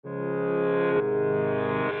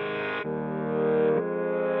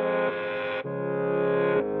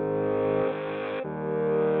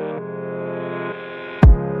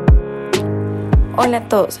Hola a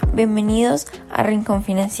todos, bienvenidos a Rincón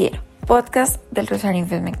Financiero, podcast del Rosario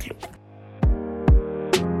Investment Club.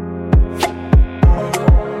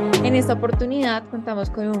 En esta oportunidad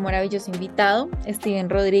contamos con un maravilloso invitado,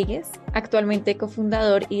 Stiven Rodríguez, actualmente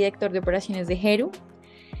cofundador y director de operaciones de Heru.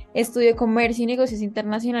 Estudió Comercio y Negocios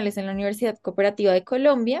Internacionales en la Universidad Cooperativa de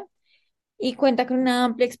Colombia y cuenta con una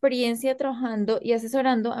amplia experiencia trabajando y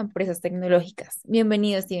asesorando a empresas tecnológicas.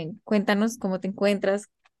 Bienvenido, Stiven. Cuéntanos cómo te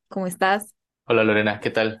encuentras, cómo estás. Hola Lorena,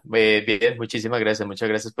 ¿qué tal? Bien, muchísimas gracias, muchas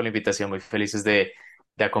gracias por la invitación, muy felices de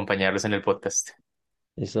acompañarlos en el podcast.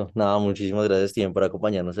 Eso, nada, muchísimas gracias, Steven, por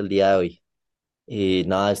acompañarnos el día de hoy.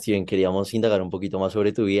 Nada, Steven, queríamos indagar un poquito más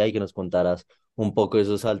sobre tu vida y que nos contaras un poco de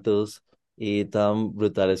esos saltos tan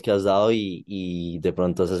brutales que has dado y de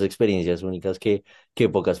pronto esas experiencias únicas que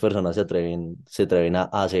pocas personas se atreven a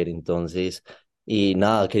hacer. Entonces,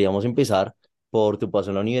 nada, queríamos empezar por tu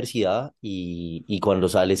paso en la universidad y cuando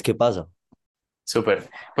sales, ¿qué pasa? Súper.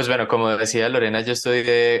 Pues bueno, como decía Lorena, yo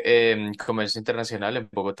estudié Comercio Internacional en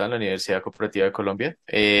Bogotá, en la Universidad Cooperativa de Colombia.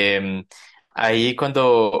 Ahí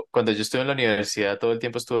cuando yo estuve en la universidad todo el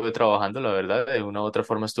tiempo estuve trabajando, la verdad, de una u otra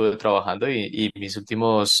forma estuve trabajando y mis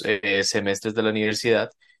últimos semestres de la universidad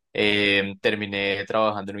terminé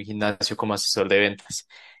trabajando en un gimnasio como asesor de ventas.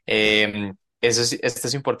 Esto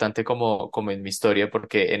es importante como en mi historia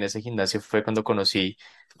porque en ese gimnasio fue cuando conocí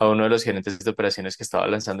a uno de los gerentes de operaciones que estaba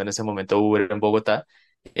lanzando en ese momento Uber en Bogotá.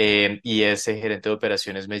 Y ese gerente de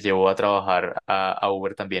operaciones me llevó a trabajar a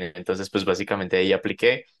Uber también. Entonces, pues básicamente ahí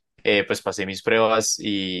apliqué, pues pasé mis pruebas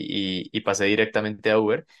y pasé directamente a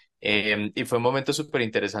Uber. Y fue un momento súper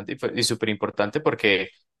interesante y súper importante porque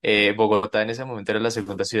Bogotá en ese momento era la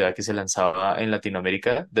segunda ciudad que se lanzaba en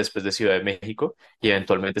Latinoamérica después de Ciudad de México y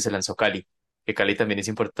eventualmente se lanzó Cali. Que Cali también es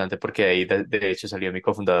importante porque ahí de hecho salió mi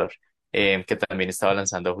cofundador que también estaba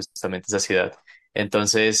lanzando justamente esa ciudad.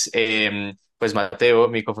 Entonces, pues Mateo,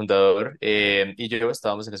 mi cofundador, y yo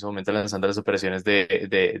estábamos en ese momento lanzando las operaciones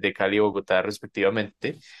de Cali y Bogotá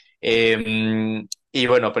respectivamente. Y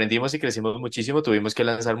bueno, aprendimos y crecimos muchísimo. Tuvimos que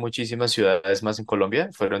lanzar muchísimas ciudades más en Colombia.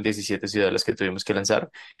 Fueron 17 ciudades las que tuvimos que lanzar.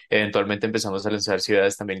 Eventualmente empezamos a lanzar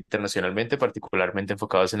ciudades también internacionalmente, particularmente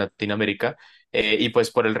enfocadas en Latinoamérica. Y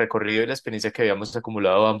pues por el recorrido y la experiencia que habíamos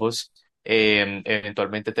acumulado ambos,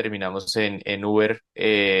 eventualmente terminamos en Uber,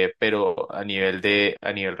 pero a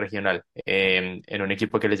nivel regional, en un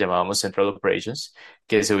equipo que le llamábamos Central Operations,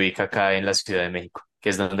 que se ubica acá en la Ciudad de México,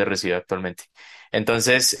 que es donde resido actualmente.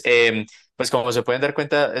 Entonces, pues como se pueden dar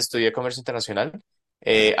cuenta, estudié comercio internacional.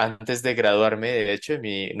 Antes de graduarme, de hecho, en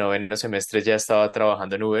mi noveno semestre ya estaba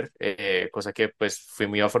trabajando en Uber, cosa que pues fui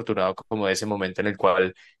muy afortunado como de ese momento en el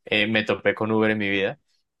cual me topé con Uber en mi vida.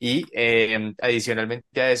 Y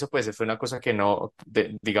adicionalmente a eso, pues fue una cosa que no,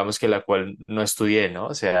 digamos que la cual no estudié, ¿no?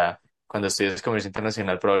 O sea, cuando estudias comercio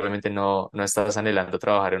internacional probablemente no estabas anhelando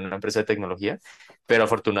trabajar en una empresa de tecnología, pero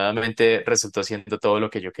afortunadamente resultó siendo todo lo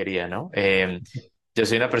que yo quería, ¿no? Yo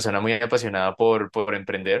soy una persona muy apasionada por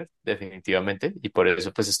emprender, definitivamente, y por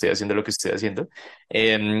eso pues estoy haciendo lo que estoy haciendo.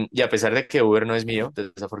 Y a pesar de que Uber no es mío,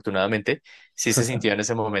 desafortunadamente, sí se sintió en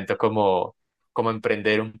ese momento como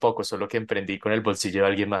emprender un poco, solo que emprendí con el bolsillo de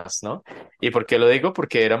alguien más, ¿no? ¿Y por qué lo digo?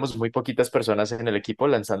 Porque éramos muy poquitas personas en el equipo,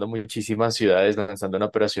 lanzando muchísimas ciudades, lanzando una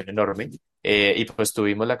operación enorme, y pues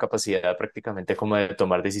tuvimos la capacidad prácticamente como de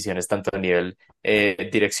tomar decisiones tanto a nivel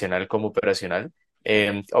direccional como operacional.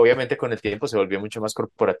 Obviamente con el tiempo se volvió mucho más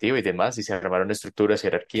corporativo y demás, y se armaron estructuras,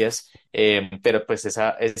 jerarquías, pero pues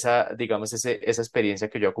digamos, esa experiencia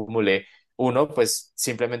que yo acumulé, uno, pues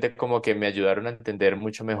simplemente como que me ayudaron a entender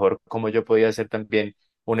mucho mejor cómo yo podía ser también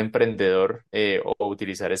un emprendedor o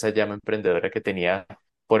utilizar esa llama emprendedora que tenía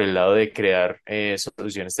por el lado de crear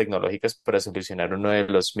soluciones tecnológicas para solucionar uno de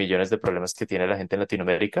los millones de problemas que tiene la gente en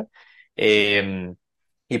Latinoamérica. Em,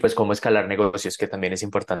 y pues cómo escalar negocios, que también es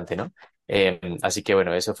importante, ¿no? Así que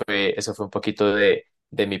bueno, eso fue un poquito de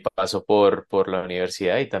mi paso por la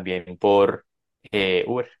universidad y también por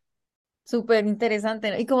Uber. Súper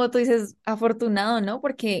interesante, ¿no? Y como tú dices, afortunado, ¿no?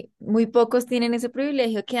 Porque muy pocos tienen ese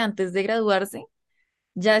privilegio que antes de graduarse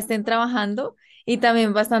ya estén trabajando y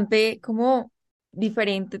también bastante como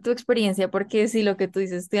diferente tu experiencia, porque si lo que tú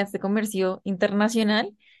dices, estudiaste comercio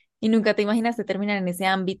internacional y nunca te imaginaste terminar en ese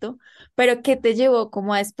ámbito, pero ¿qué te llevó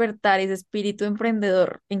como a despertar ese espíritu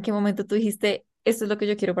emprendedor? ¿En qué momento tú dijiste, esto es lo que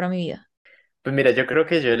yo quiero para mi vida? Pues mira, yo creo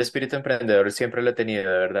que yo el espíritu emprendedor siempre lo he tenido,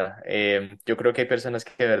 de verdad. Yo creo que hay personas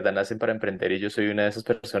que de verdad nacen para emprender y yo soy una de esas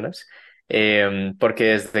personas. Porque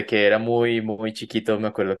desde que era muy chiquito me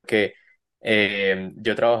acuerdo que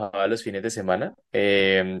yo trabajaba los fines de semana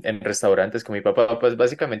en restaurantes con mi papá. Pues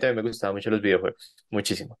básicamente a mí me gustaban mucho los videojuegos,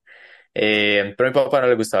 muchísimo. Pero a mi papá no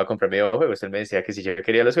le gustaba comprar videojuegos. Él me decía que si yo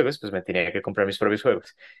quería los juegos, pues me tenía que comprar mis propios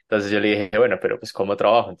juegos. Entonces yo le dije, bueno, pero pues ¿cómo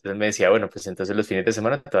trabajo? Entonces él me decía, bueno, pues entonces los fines de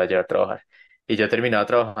semana te voy a llevar a trabajar. Y yo terminaba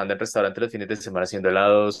trabajando en restaurantes los fines de semana haciendo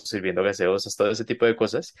helados, sirviendo gaseosas, todo ese tipo de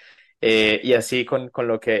cosas. Y así con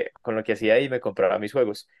lo que hacía ahí me compraba mis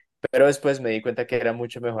juegos. Pero después me di cuenta que era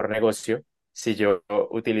mucho mejor negocio si yo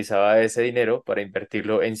utilizaba ese dinero para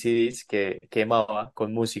invertirlo en CDs que quemaba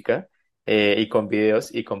con música y con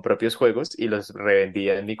videos y con propios juegos y los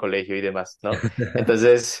revendía en mi colegio y demás, ¿no?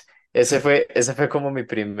 Entonces, ese fue como mi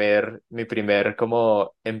primer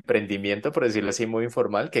como emprendimiento, por decirlo así, muy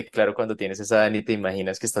informal, que claro, cuando tienes esa edad ni te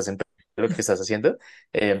imaginas que estás lo que estás haciendo.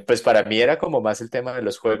 Pues para mí era como más el tema de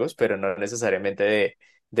los juegos, pero no necesariamente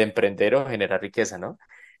de emprender o generar riqueza, ¿no?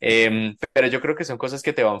 Pero yo creo que son cosas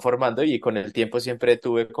que te van formando y con el tiempo siempre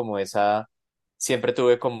tuve como esa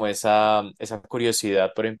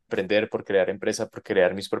curiosidad por emprender, por crear empresa, por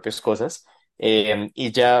crear mis propias cosas.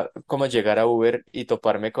 Y ya como llegar a Uber y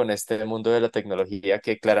toparme con este mundo de la tecnología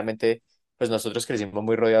que claramente, pues nosotros crecimos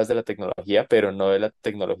muy rodeados de la tecnología, pero no de la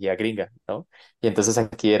tecnología gringa, ¿no? Y entonces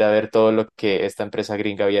aquí era ver todo lo que esta empresa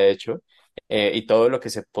gringa había hecho y todo lo que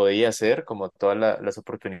se podía hacer, como todas las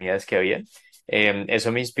oportunidades que había.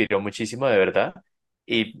 Eso me inspiró muchísimo, de verdad.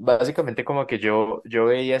 Y básicamente como que yo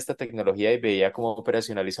veía esta tecnología y veía cómo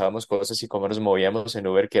operacionalizábamos cosas y cómo nos movíamos en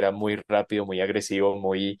Uber, que era muy rápido, muy agresivo,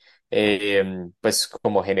 muy, pues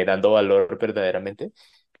como generando valor verdaderamente.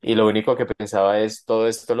 Y lo único que pensaba es, todo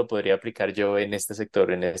esto lo podría aplicar yo en este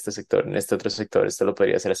sector, en este sector, en este otro sector, esto lo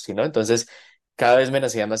podría hacer así, ¿no? Entonces, cada vez me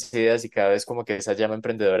nacían más ideas y cada vez como que esa llama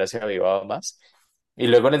emprendedora se avivaba más. Y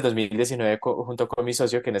luego en el 2019, junto con mi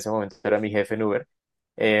socio, que en ese momento era mi jefe en Uber,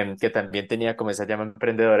 que también tenía como esa llama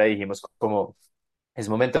emprendedora, dijimos como, es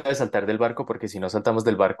momento de saltar del barco porque si no saltamos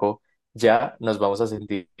del barco ya nos vamos a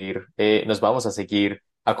sentir, nos vamos a seguir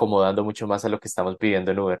acomodando mucho más a lo que estamos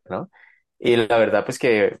viviendo en Uber, ¿no? Y la verdad pues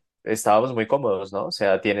que estábamos muy cómodos, ¿no? O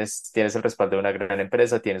sea, tienes el respaldo de una gran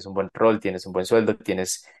empresa, tienes un buen rol, tienes un buen sueldo,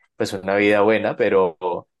 tienes pues una vida buena, pero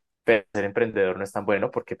ser emprendedor no es tan bueno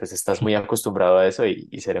porque pues estás muy acostumbrado a eso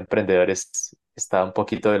y ser emprendedor está un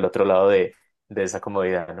poquito del otro lado de esa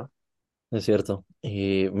comodidad, ¿no? Es cierto.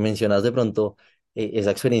 Mencionas de pronto esa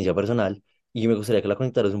experiencia personal y me gustaría que la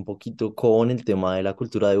conectaras un poquito con el tema de la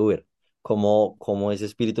cultura de Uber. Cómo ese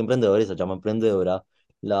espíritu emprendedor, esa llama emprendedora,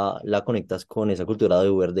 la conectas con esa cultura de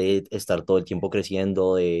Uber de estar todo el tiempo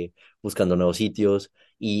creciendo, de buscando nuevos sitios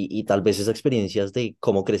y tal vez esas experiencias de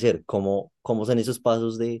cómo crecer, cómo son esos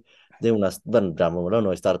pasos de unas, bueno, llamémoslo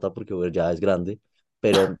no startup porque Uber ya es grande,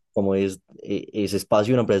 pero cómo es ese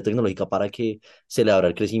espacio de una empresa tecnológica para que se le abra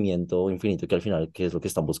el crecimiento infinito que al final, ¿qué es lo que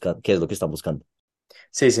están buscando? ¿Qué es lo que están buscando?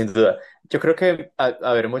 Sí, sin duda. Yo creo que,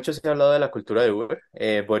 a ver, mucho se ha hablado de la cultura de Uber,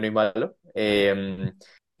 bueno y malo.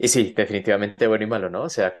 Y sí, definitivamente bueno y malo, ¿no? O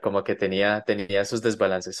sea, como que tenía sus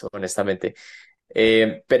desbalances, honestamente.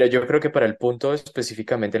 Pero yo creo que para el punto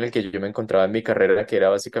específicamente en el que yo me encontraba en mi carrera, que era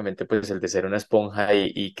básicamente pues el de ser una esponja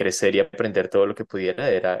y crecer y aprender todo lo que pudiera,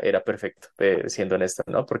 era perfecto, siendo honesto,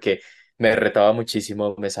 ¿no? Porque me retaba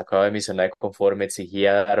muchísimo, me sacaba de mi zona de confort, me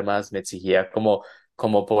exigía dar más, me exigía como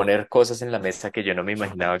poner cosas en la mesa que yo no me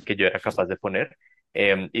imaginaba que yo era capaz de poner.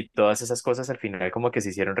 Y todas esas cosas al final como que se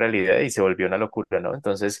hicieron realidad y se volvió una locura, ¿no?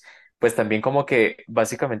 Entonces, pues también como que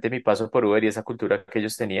básicamente mi paso por Uber y esa cultura que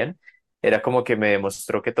ellos tenían era como que me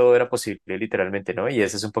demostró que todo era posible, literalmente, ¿no? Y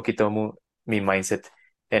ese es un poquito mi mindset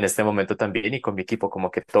en este momento también y con mi equipo,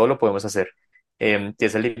 como que todo lo podemos hacer. Y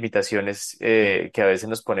esas limitaciones que a veces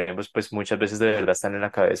nos ponemos, pues muchas veces de verdad están en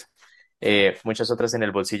la cabeza. Muchas otras en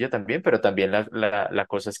el bolsillo también, pero también la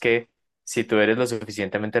cosa es que si tú eres lo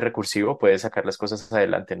suficientemente recursivo, puedes sacar las cosas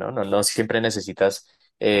adelante, ¿no? No siempre necesitas,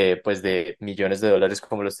 pues, de millones de dólares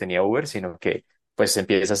como los tenía Uber, sino que pues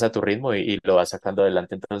empiezas a tu ritmo y lo vas sacando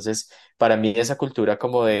adelante. Entonces, para mí esa cultura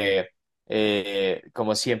como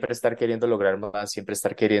siempre estar queriendo lograr más, siempre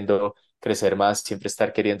estar queriendo crecer más, siempre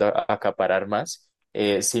estar queriendo acaparar más,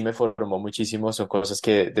 sí me formó muchísimo. Son cosas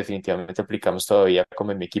que definitivamente aplicamos todavía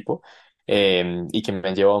como en mi equipo y que me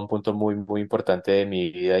han llevado a un punto muy, muy importante de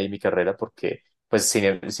mi vida y mi carrera porque, pues,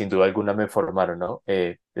 sin duda alguna me formaron, ¿no?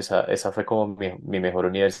 Esa fue como mi mejor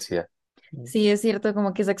universidad. Sí, es cierto,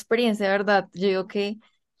 como que esa experiencia, de verdad, yo digo que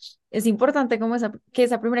es importante como que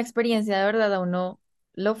esa primera experiencia de verdad a uno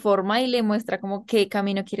lo forma y le muestra como qué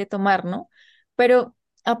camino quiere tomar, ¿no? Pero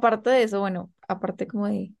aparte de eso, bueno, aparte como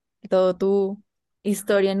de todo tu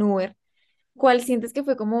historia en Uber, ¿cuál sientes que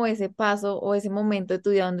fue como ese paso o ese momento de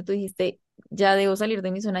tu vida donde tú dijiste, ya debo salir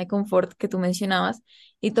de mi zona de confort que tú mencionabas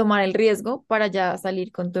y tomar el riesgo para ya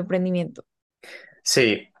salir con tu emprendimiento?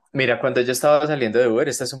 Sí. Mira, cuando yo estaba saliendo de Uber,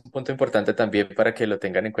 este es un punto importante también para que lo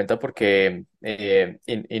tengan en cuenta porque,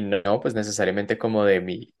 y no pues necesariamente como de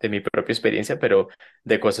mi propia experiencia, pero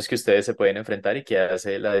de cosas que ustedes se pueden enfrentar y que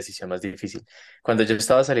hace la decisión más difícil. Cuando yo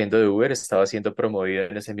estaba saliendo de Uber, estaba siendo promovido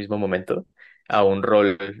en ese mismo momento a un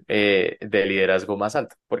rol de liderazgo más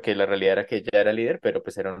alto, porque la realidad era que ya era líder, pero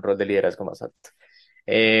pues era un rol de liderazgo más alto.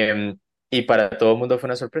 Eh, y para todo el mundo fue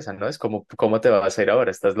una sorpresa, ¿no? Es como, ¿cómo te va a hacer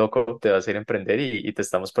ahora? ¿Estás loco? Te vas a ir a emprender y te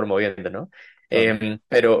estamos promoviendo, ¿no?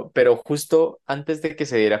 Claro. Pero justo antes de que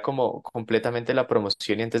se diera como completamente la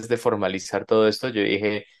promoción y antes de formalizar todo esto, yo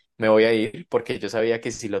dije, me voy a ir porque yo sabía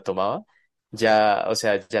que si lo tomaba, ya, o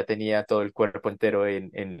sea, ya tenía todo el cuerpo entero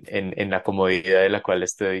en la comodidad de la cual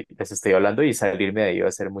les estoy hablando y salirme de ahí iba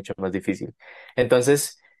a ser mucho más difícil.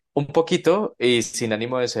 Entonces, un poquito, y sin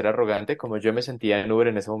ánimo de ser arrogante, como yo me sentía en Uber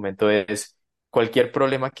en ese momento, es cualquier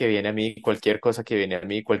problema que viene a mí, cualquier cosa que viene a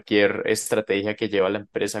mí, cualquier estrategia que lleva la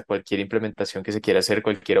empresa, cualquier implementación que se quiera hacer,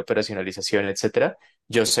 cualquier operacionalización, etcétera,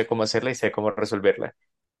 yo sé cómo hacerla y sé cómo resolverla.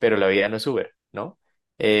 Pero la vida no es Uber, ¿no?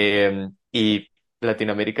 Y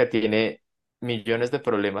Latinoamérica tiene millones de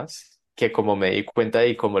problemas que como me di cuenta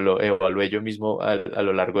y como lo evalué yo mismo a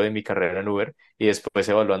lo largo de mi carrera en Uber y después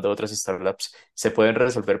evaluando otras startups, se pueden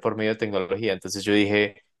resolver por medio de tecnología. Entonces yo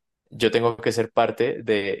dije, yo tengo que ser parte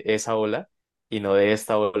de esa ola y no de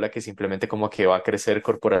esta ola que simplemente como que va a crecer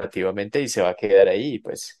corporativamente y se va a quedar ahí y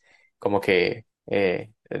pues como que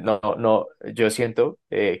no, yo siento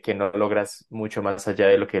que no logras mucho más allá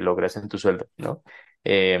de lo que logras en tu sueldo, ¿no?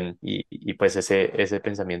 Y pues ese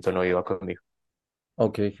pensamiento no iba conmigo.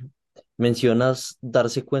 Ok. Mencionas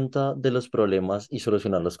darse cuenta de los problemas y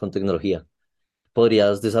solucionarlos con tecnología.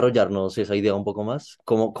 ¿Podrías desarrollarnos esa idea un poco más?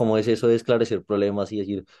 ¿Cómo es eso de esclarecer problemas y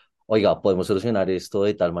decir, oiga, podemos solucionar esto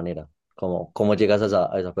de tal manera? ¿Cómo llegas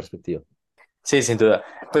a esa perspectiva? Sí, sin duda.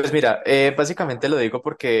 Pues mira, básicamente lo digo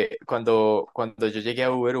porque cuando yo llegué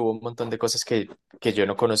a Uber hubo un montón de cosas que yo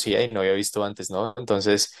no conocía y no había visto antes, ¿no?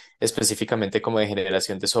 Entonces, específicamente como de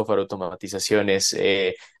generación de software, automatizaciones,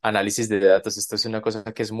 análisis de datos, esto es una cosa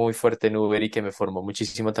que es muy fuerte en Uber y que me formó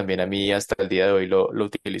muchísimo también a mí hasta el día de hoy lo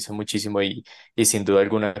utilizo muchísimo y sin duda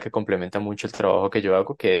alguna que complementa mucho el trabajo que yo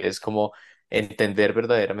hago, que es como entender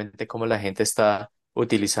verdaderamente cómo la gente está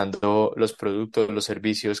utilizando los productos, los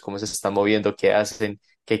servicios, cómo se están moviendo, qué hacen,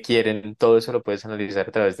 qué quieren, todo eso lo puedes analizar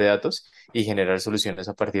a través de datos y generar soluciones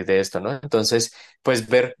a partir de esto, ¿no? Entonces, pues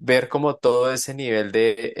ver como todo ese nivel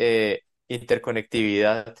de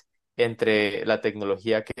interconectividad entre la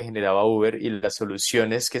tecnología que generaba Uber y las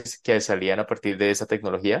soluciones que salían a partir de esa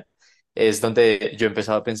tecnología, es donde yo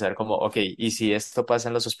empezaba a pensar como, ok, ¿y si esto pasa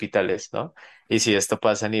en los hospitales, ¿no? ¿Y si esto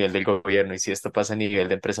pasa a nivel del gobierno? ¿Y si esto pasa a nivel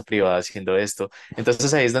de empresa privada haciendo esto?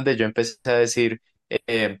 Entonces ahí es donde yo empecé a decir,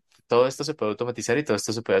 todo esto se puede automatizar y todo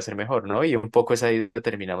esto se puede hacer mejor, ¿no? Y un poco es ahí donde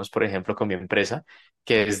terminamos, por ejemplo, con mi empresa,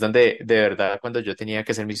 que es donde de verdad cuando yo tenía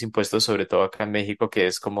que hacer mis impuestos, sobre todo acá en México, que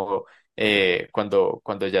es como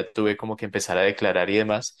cuando ya tuve como que empezar a declarar y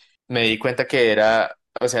demás, me di cuenta que era,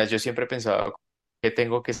 o sea, yo siempre pensaba que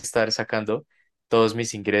tengo que estar sacando todos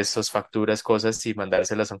mis ingresos, facturas, cosas y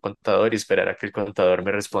mandárselas a un contador y esperar a que el contador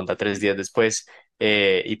me responda 3 días después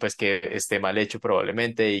y pues que esté mal hecho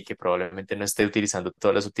probablemente y que probablemente no esté utilizando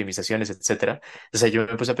todas las optimizaciones, etcétera. O sea, yo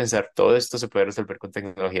me puse a pensar, todo esto se puede resolver con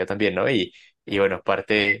tecnología también, ¿no? Y bueno,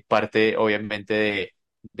 parte obviamente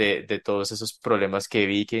de todos esos problemas que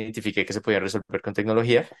vi, que identifiqué que se podían resolver con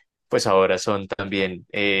tecnología, pues ahora son también,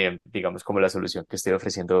 digamos, como la solución que estoy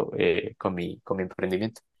ofreciendo con mi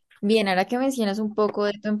emprendimiento. Bien, ahora que mencionas un poco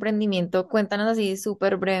de tu emprendimiento, cuéntanos así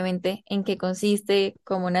súper brevemente en qué consiste,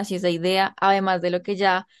 cómo nació esa idea, además de lo que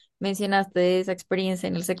ya mencionaste de esa experiencia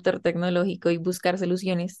en el sector tecnológico y buscar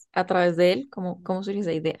soluciones a través de él, cómo surgió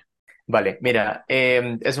esa idea. Vale, mira,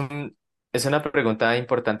 es una pregunta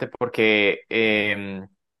importante porque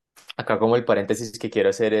acá como el paréntesis que quiero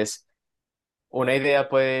hacer es, una idea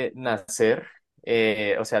puede nacer,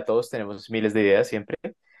 o sea, todos tenemos miles de ideas siempre,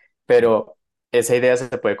 pero esa idea se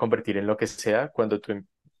puede convertir en lo que sea cuando tú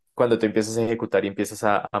empiezas a ejecutar y empiezas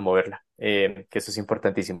a moverla, que eso es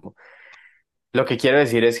importantísimo. Lo que quiero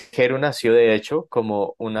decir es que Heru nació de hecho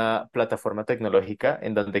como una plataforma tecnológica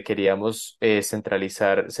en donde queríamos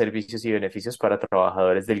centralizar servicios y beneficios para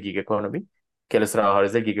trabajadores del gig economy, que los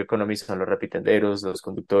trabajadores del gig economy son los rapitenderos, los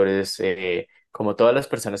conductores, como todas las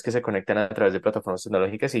personas que se conectan a través de plataformas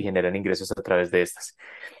tecnológicas y generan ingresos a través de estas.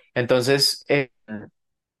 Entonces,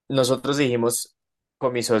 nosotros dijimos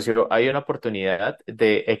con mi socio, hay una oportunidad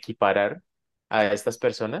de equiparar a estas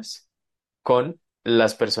personas con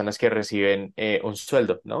las personas que reciben un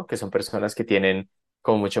sueldo, ¿no? Que son personas que tienen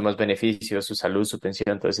como mucho más beneficios, su salud, su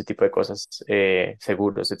pensión, todo ese tipo de cosas,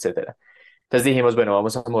 seguros, etcétera. Entonces dijimos, bueno,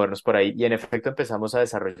 vamos a movernos por ahí y en efecto empezamos a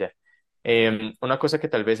desarrollar. Una cosa que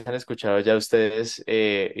tal vez han escuchado ya ustedes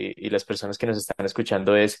y las personas que nos están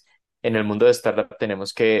escuchando es, en el mundo de startup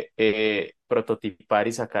tenemos que prototipar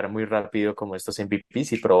y sacar muy rápido como estos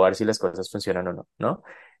MVPs y probar si las cosas funcionan o no, ¿no?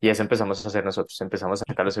 Y eso empezamos a hacer nosotros, empezamos a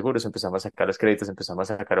sacar los seguros, empezamos a sacar los créditos,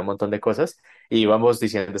 empezamos a sacar un montón de cosas y íbamos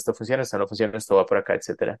diciendo esto funciona, esto no funciona, esto va por acá,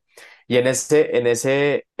 etcétera. Y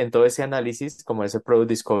en todo ese análisis, como ese product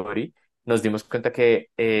discovery, nos dimos cuenta que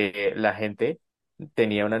la gente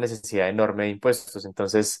tenía una necesidad enorme de impuestos.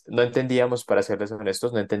 Entonces, no entendíamos, para serles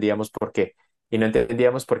honestos, no entendíamos por qué. Y no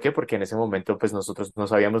entendíamos por qué, porque en ese momento, pues nosotros no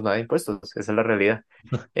sabíamos nada de impuestos. Esa es la realidad.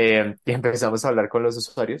 Y empezamos a hablar con los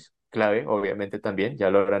usuarios, clave, obviamente también,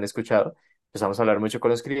 ya lo habrán escuchado. Empezamos a hablar mucho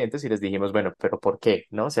con los clientes y les dijimos, bueno, pero ¿por qué?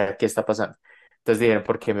 ¿No? O sea, ¿qué está pasando? Entonces dijeron,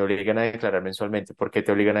 porque me obligan a declarar mensualmente. ¿Por qué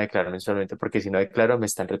te obligan a declarar mensualmente? Porque si no declaro, me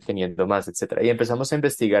están reteniendo más, etcétera. Y empezamos a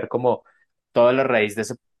investigar como toda la raíz de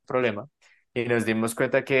ese problema y nos dimos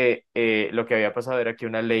cuenta que lo que había pasado era que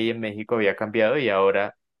una ley en México había cambiado y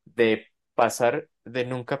ahora de pasar de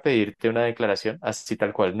nunca pedirte una declaración, así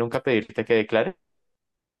tal cual, nunca pedirte que declares,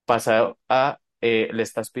 pasa a le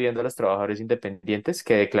estás pidiendo a los trabajadores independientes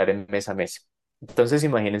que declaren mes a mes. Entonces,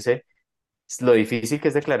 imagínense lo difícil que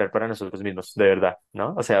es declarar para nosotros mismos, de verdad,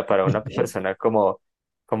 ¿no? O sea, para una persona como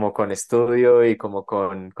con estudio y como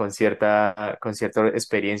con cierta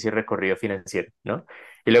experiencia y recorrido financiero, ¿no?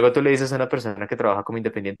 Y luego tú le dices a una persona que trabaja como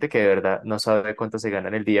independiente que de verdad no sabe cuánto se gana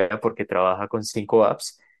en el día porque trabaja con 5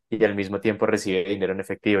 apps y al mismo tiempo recibe dinero en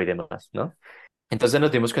efectivo y demás, ¿no? Entonces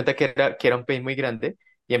nos dimos cuenta que era un pain muy grande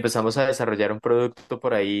y empezamos a desarrollar un producto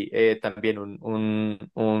por ahí, también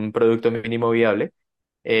un producto mínimo viable.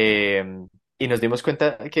 eh, y nos dimos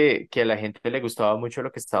cuenta que a la gente le gustaba mucho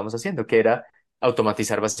lo que estábamos haciendo, que era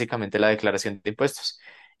automatizar básicamente la declaración de impuestos.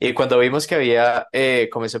 Y cuando vimos que había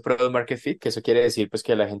como ese product market fit, que eso quiere decir pues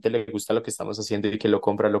que a la gente le gusta lo que estamos haciendo y que lo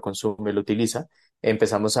compra, lo consume, lo utiliza,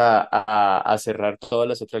 empezamos a cerrar todas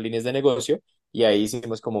las otras líneas de negocio y ahí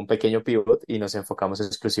hicimos como un pequeño pivot y nos enfocamos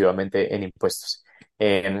exclusivamente en impuestos.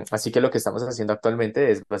 Así que lo que estamos haciendo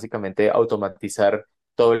actualmente es básicamente automatizar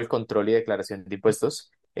todo el control y declaración de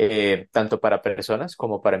impuestos, tanto para personas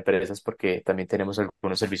como para empresas, porque también tenemos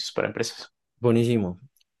algunos servicios para empresas. Buenísimo.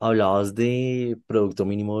 Hablabas de producto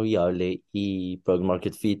mínimo viable y product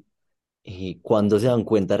market fit. ¿Cuándo se dan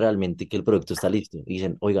cuenta realmente que el producto está listo? Y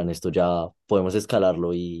dicen, oigan, esto ya podemos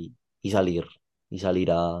escalarlo y salir, y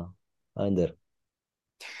salir a vender.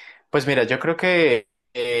 Pues mira, yo creo que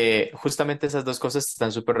justamente esas dos cosas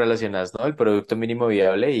están súper relacionadas, ¿no? El producto mínimo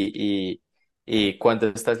viable y cuándo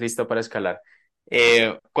estás listo para escalar.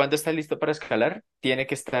 Cuándo estás listo para escalar, tiene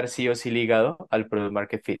que estar sí o sí ligado al product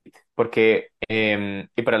market fit, porque,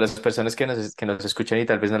 y para las personas que nos escuchan y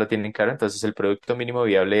tal vez no lo tienen claro, entonces el producto mínimo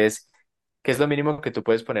viable es, ¿qué es lo mínimo que tú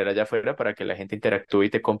puedes poner allá afuera para que la gente interactúe y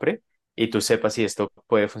te compre y tú sepas si esto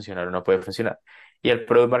puede funcionar o no puede funcionar? Y el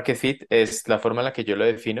product market fit es la forma en la que yo lo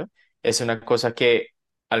defino, es una cosa que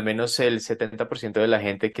al menos el 70% de la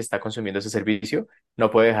gente que está consumiendo ese servicio no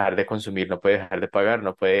puede dejar de consumir, no puede dejar de pagar,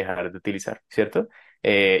 no puede dejar de utilizar, ¿cierto?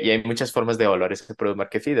 Y hay muchas formas de evaluar ese product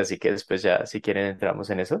market fit, así que después ya, si quieren, entramos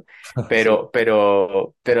en eso. Sí.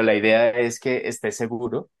 Pero la idea es que estés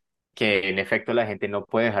seguro que en efecto la gente no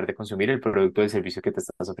puede dejar de consumir el producto o el servicio que te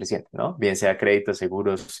estás ofreciendo, ¿no? Bien sea créditos,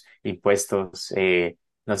 seguros, impuestos,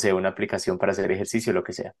 no sé, una aplicación para hacer ejercicio, lo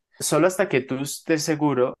que sea. Solo hasta que tú estés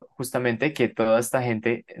seguro justamente que toda esta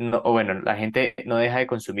gente, o bueno, la gente no deja de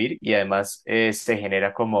consumir y además se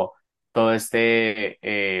genera todo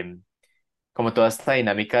como toda esta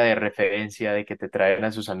dinámica de referencia, de que te traen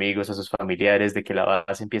a sus amigos, a sus familiares, de que la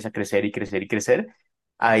base empieza a crecer y crecer y crecer,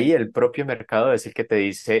 ahí el propio mercado es el que te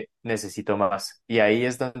dice, necesito más. Y ahí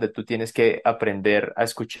es donde tú tienes que aprender a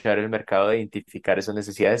escuchar el mercado, a identificar esas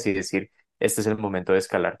necesidades y decir, este es el momento de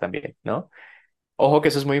escalar también, ¿no? Ojo que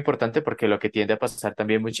eso es muy importante porque lo que tiende a pasar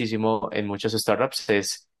también muchísimo en muchos startups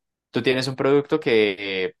es, tú tienes un producto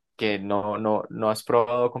que no has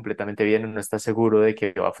probado completamente bien o no estás seguro de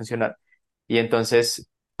que va a funcionar. Y entonces,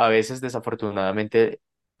 a veces, desafortunadamente,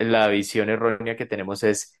 la visión errónea que tenemos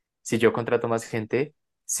es, si yo contrato más gente,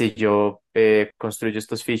 si yo construyo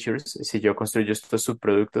estos features, si yo construyo estos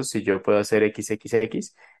subproductos, si yo puedo hacer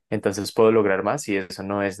XXX, entonces puedo lograr más y eso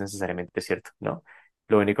no es necesariamente cierto, ¿no?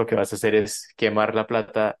 Lo único que vas a hacer es quemar la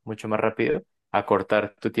plata mucho más rápido,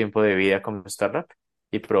 acortar tu tiempo de vida como startup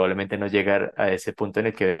y probablemente no llegar a ese punto en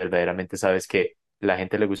el que verdaderamente sabes que la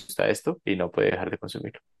gente le gusta esto y no puede dejar de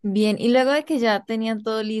consumirlo. Bien, y luego de que ya tenían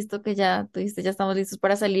todo listo, que ya tuviste, ya estamos listos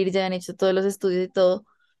para salir, ya han hecho todos los estudios y todo,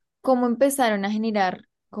 ¿cómo empezaron a generar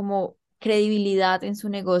como credibilidad en su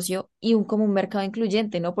negocio y como un mercado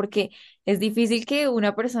incluyente, ¿no? Porque es difícil que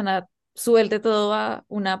una persona suelte todo a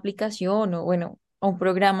una aplicación o, bueno, a un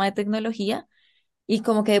programa de tecnología y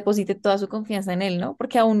como que deposite toda su confianza en él, ¿no?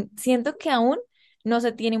 Porque aún, siento que aún no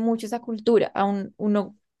se tiene mucho esa cultura, aún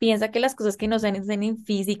uno piensa que las cosas que no se hacen en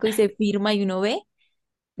físico y se firma y uno ve,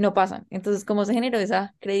 no pasan. Entonces, ¿cómo se generó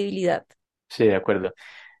esa credibilidad? Sí, de acuerdo.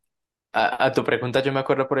 A tu pregunta, yo me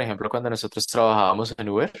acuerdo, por ejemplo, cuando nosotros trabajábamos en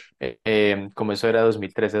Uber, como eso era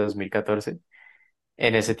 2013, 2014.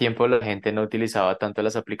 En ese tiempo la gente no utilizaba tanto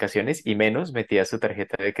las aplicaciones y menos metía su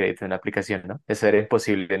tarjeta de crédito en una aplicación, ¿no? Eso era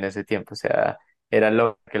imposible en ese tiempo, o sea, era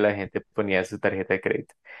lo que la gente ponía su tarjeta de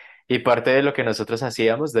crédito. Y parte de lo que nosotros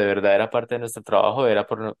hacíamos, de verdad era parte de nuestro trabajo, era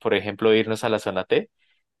por ejemplo irnos a la zona T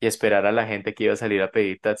y esperar a la gente que iba a salir a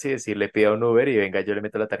pedir taxi, decirle pida un Uber y venga, yo le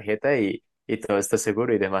meto la tarjeta y todo está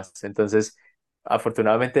seguro y demás. Entonces,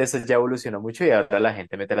 afortunadamente eso ya evolucionó mucho y ahora la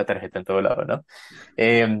gente mete la tarjeta en todo lado, ¿no?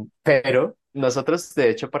 Pero nosotros, de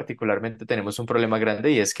hecho, particularmente tenemos un problema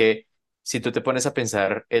grande y es que si tú te pones a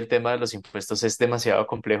pensar, el tema de los impuestos es demasiado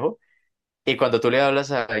complejo y cuando tú le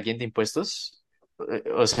hablas a alguien de impuestos,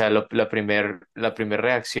 o sea, la primer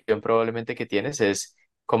reacción probablemente que tienes es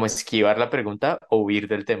como esquivar la pregunta o huir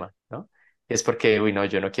del tema, ¿no? Es porque, uy, no,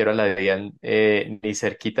 yo no quiero a la DIAN ni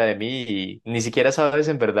cerquita de mí y ni siquiera sabes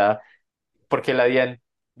en verdad porque la DIAN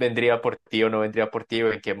vendría por ti o no vendría por ti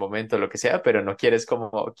o en qué momento, lo que sea, pero no quieres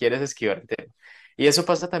como, quieres esquivar el tema. Y eso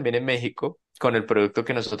pasa también en México con el producto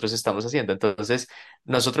que nosotros estamos haciendo. Entonces,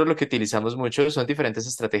 nosotros lo que utilizamos mucho son diferentes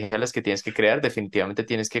estrategias las que tienes que crear. Definitivamente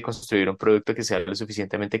tienes que construir un producto que sea lo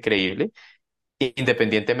suficientemente creíble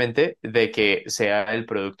independientemente de que sea el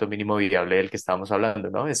producto mínimo viable del que estábamos hablando,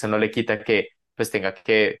 ¿no? Eso no le quita que pues tenga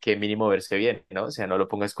que mínimo verse bien, ¿no? O sea, no lo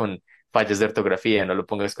pongas con fallas de ortografía, no lo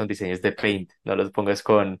pongas con diseños de Paint, no lo pongas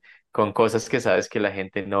con cosas que sabes que la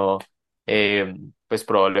gente no, pues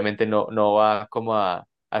probablemente no va como a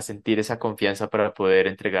sentir esa confianza para poder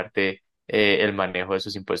entregarte el manejo de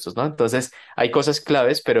sus impuestos, ¿no? Entonces, hay cosas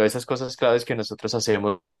claves, pero esas cosas claves que nosotros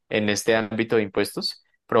hacemos en este ámbito de impuestos,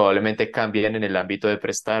 probablemente cambien en el ámbito de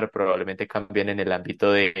prestar, probablemente cambien en el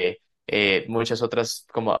ámbito de muchas otras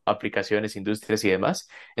como aplicaciones, industrias y demás.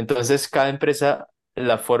 Entonces, cada empresa,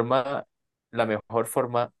 la mejor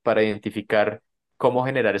forma para identificar cómo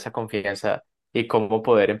generar esa confianza y cómo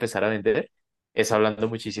poder empezar a vender es hablando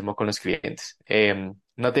muchísimo con los clientes.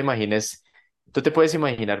 No te imagines, tú te puedes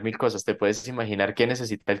imaginar mil cosas, te puedes imaginar qué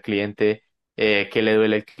necesita el cliente, qué le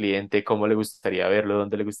duele al cliente, cómo le gustaría verlo,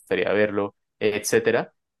 dónde le gustaría verlo,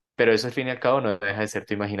 etcétera, pero eso al fin y al cabo no deja de ser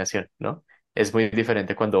tu imaginación, ¿no? Es muy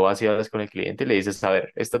diferente cuando vas y hablas con el cliente y le dices, a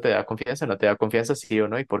ver, ¿esto te da confianza? ¿No te da confianza? ¿Sí o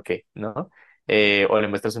no? ¿Y por qué? ¿No? O le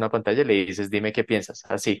muestras una pantalla y le dices, dime qué piensas,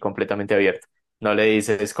 así, completamente abierto. No le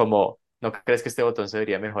dices como, ¿no crees que este botón se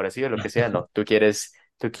vería mejor así o lo que sea? No, tú quieres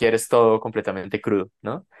todo completamente crudo,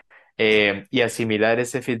 ¿no? Y asimilar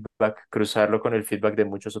ese feedback, cruzarlo con el feedback de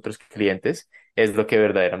muchos otros clientes, es lo que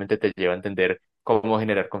verdaderamente te lleva a entender cómo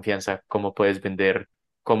generar confianza, cómo puedes vender,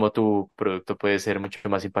 cómo tu producto puede ser mucho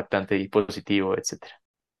más impactante y positivo, etcétera.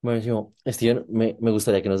 Buenísimo. Steven, me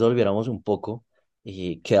gustaría que nos volviéramos un poco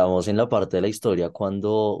y quedamos en la parte de la historia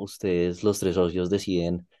cuando ustedes, los tres socios,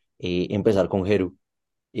 deciden empezar con Heru.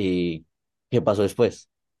 ¿Y qué pasó después?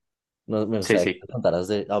 Me Sí, gustaría que sí. nos contaras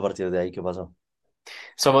a partir de ahí qué pasó.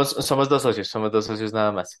 Somos dos socios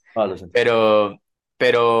nada más. Ah, lo siento.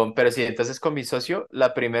 Pero, pero sí, entonces con mi socio,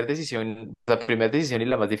 la primera decisión y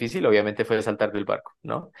la más difícil, obviamente, fue saltar del barco,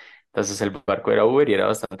 ¿no? Entonces el barco era Uber y era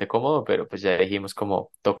bastante cómodo, pero pues ya dijimos como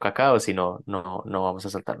toca acá o si no, no vamos a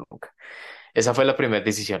saltar nunca. Esa fue la primera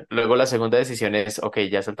decisión. Luego la segunda decisión es, ok,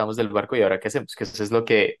 ya saltamos del barco y ahora qué hacemos, que eso es lo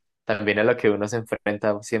que también a lo que uno se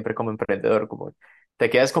enfrenta siempre como emprendedor, como te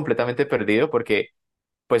quedas completamente perdido porque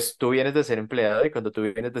pues tú vienes de ser empleado y cuando tú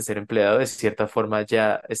vienes de ser empleado, de cierta forma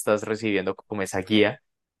ya estás recibiendo como esa guía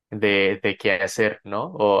de qué hacer, ¿no?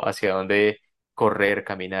 O hacia dónde correr,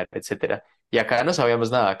 caminar, etcétera. Y acá no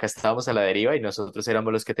sabíamos nada, acá estábamos a la deriva y nosotros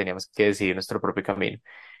éramos los que teníamos que decidir nuestro propio camino.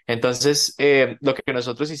 Entonces, lo que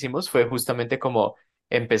nosotros hicimos fue justamente como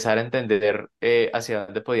empezar a entender hacia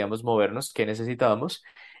dónde podíamos movernos, qué necesitábamos.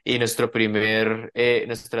 Y nuestra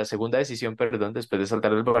segunda decisión, perdón, después de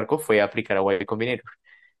saltar del barco, fue aplicar a Y Combinator.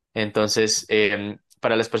 Entonces,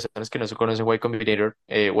 para las personas que no se conocen Y Combinator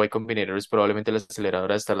es probablemente la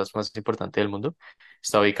aceleradora de startups más importante del mundo.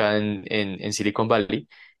 Está ubicada en Silicon Valley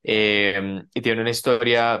y tiene una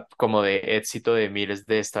historia como de éxito de miles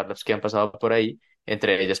de startups que han pasado por ahí.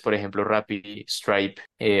 Entre ellas, por ejemplo, Rappi, Stripe,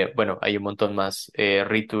 bueno, hay un montón más,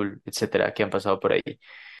 Retool, etcétera, que han pasado por ahí.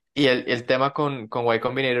 Y el tema con Y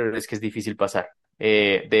Combinator es que es difícil pasar.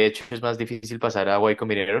 De hecho, es más difícil pasar a Y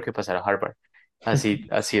Combinator que pasar a Harvard. Así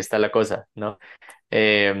está la cosa, ¿no?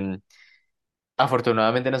 Eh,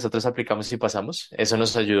 Afortunadamente nosotros aplicamos y pasamos, eso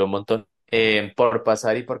nos ayudó un montón. Por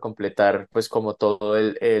pasar y por completar, pues como todo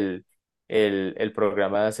el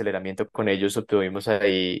programa de aceleramiento con ellos, obtuvimos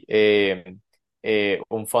ahí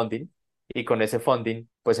un funding y con ese funding,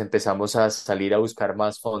 pues empezamos a salir a buscar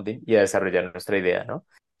más funding y a desarrollar nuestra idea, ¿no?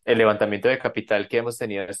 El levantamiento de capital que hemos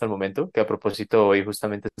tenido hasta el momento, que a propósito hoy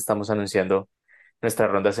justamente estamos anunciando nuestra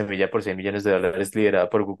ronda semilla por $100 millones liderada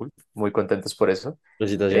por Google, muy contentos por eso.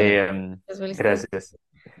 Felicitaciones. Las felicitaciones. Gracias.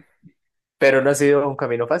 Pero no ha sido un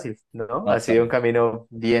camino fácil, ¿no? Ah, Ha sido un claro. camino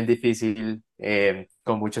bien difícil,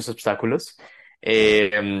 con muchos obstáculos,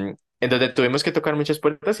 en donde tuvimos que tocar muchas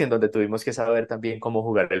puertas y en donde tuvimos que saber también cómo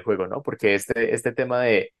jugar el juego, ¿no? Porque este tema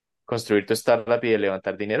de construir tu startup y de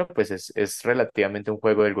levantar dinero, pues es relativamente un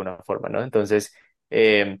juego de alguna forma, ¿no? Entonces,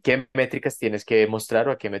 ¿qué métricas tienes que mostrar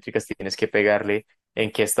o a qué métricas tienes que pegarle?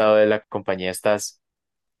 ¿En qué estado de la compañía estás?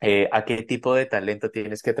 A qué tipo de talento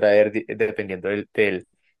tienes que traer dependiendo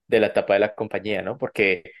de la etapa de la compañía, ¿no?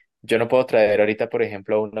 Porque yo no puedo traer ahorita, por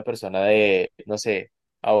ejemplo, a una persona de, no sé,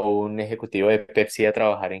 a un ejecutivo de Pepsi a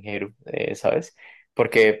trabajar en Heru, ¿sabes?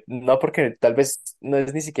 Porque tal vez no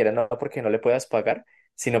es ni siquiera no porque no le puedas pagar,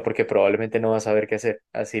 sino porque probablemente no va a saber qué hacer,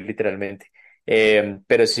 así literalmente.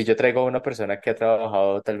 Pero si yo traigo a una persona que ha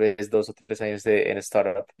trabajado tal vez 2 o 3 años en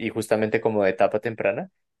startup y justamente como de etapa temprana,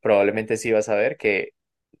 probablemente sí va a saber que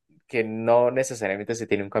no necesariamente se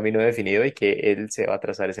tiene un camino definido y que él se va a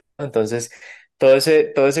trazar ese. Entonces, todo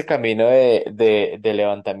ese camino de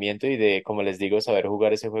levantamiento y de, como les digo, saber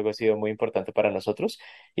jugar ese juego ha sido muy importante para nosotros.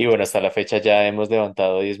 Y bueno, hasta la fecha ya hemos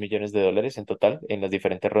levantado $10 millones en total en las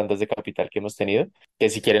diferentes rondas de capital que hemos tenido, que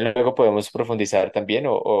si quieren luego podemos profundizar también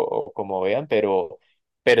o como vean, pero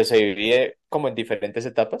se divide como en diferentes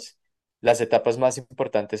etapas. Las etapas más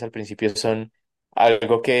importantes al principio son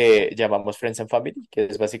algo que llamamos Friends and Family, que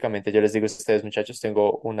es básicamente, yo les digo a ustedes, muchachos,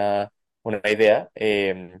 tengo una idea,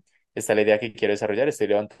 esta es la idea que quiero desarrollar, estoy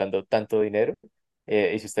levantando tanto dinero,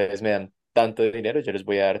 y si ustedes me dan tanto dinero, yo les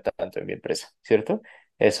voy a dar tanto en mi empresa, ¿cierto?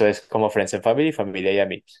 Eso es como Friends and Family, familia y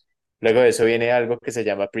amigos. Luego de eso viene algo que se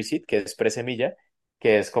llama Pre-Seed, que es presemilla,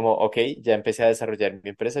 que es como, ok, ya empecé a desarrollar mi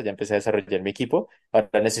empresa, ya empecé a desarrollar mi equipo, ahora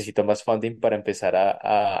necesito más funding para empezar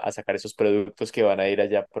a sacar esos productos que van a ir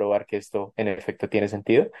allá a probar que esto en efecto tiene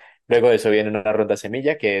sentido. Luego de eso viene una ronda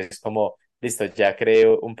semilla, que es como, listo, ya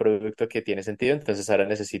creo un producto que tiene sentido, entonces ahora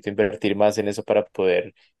necesito invertir más en eso para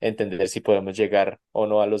poder entender si podemos llegar o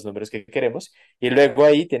no a los números que queremos. Y luego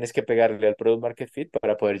ahí tienes que pegarle al product market fit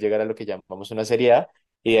para poder llegar a lo que llamamos una serie A.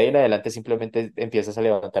 Y de ahí en adelante simplemente empiezas a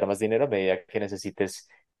levantar más dinero a medida que necesites,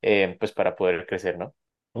 pues para poder crecer, ¿no?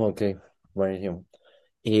 Ok, buenísimo.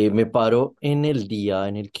 Me paro en el día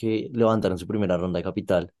en el que levantaron su primera ronda de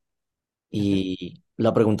capital Ujú. y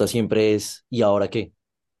la pregunta siempre es, ¿y ahora qué?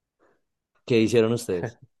 ¿Qué hicieron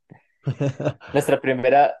ustedes? Nuestra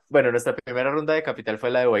primera ronda de capital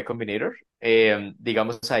fue la de Y Combinator.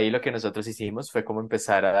 Digamos, ahí lo que nosotros hicimos fue como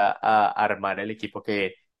empezar a armar el equipo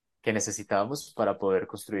que necesitábamos para poder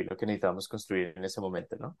construir lo que necesitábamos construir en ese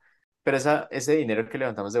momento, ¿no? Pero ese dinero que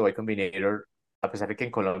levantamos de Y Combinator, a pesar de que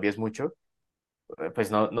en Colombia es mucho,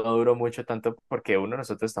 pues no duró mucho tanto porque uno,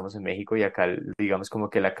 nosotros estamos en México y acá digamos como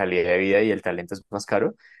que la calidad de vida y el talento es más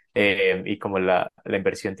caro, y como la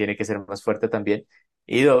inversión tiene que ser más fuerte también.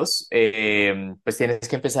 Y dos, pues tienes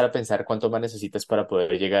que empezar a pensar cuánto más necesitas para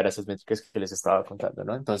poder llegar a esas métricas que les estaba contando,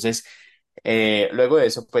 ¿no? Entonces, luego de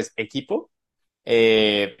eso, pues equipo,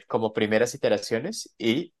 como primeras iteraciones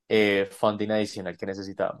y funding adicional que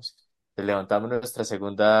necesitábamos. Entonces, levantamos nuestra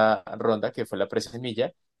segunda ronda, que fue la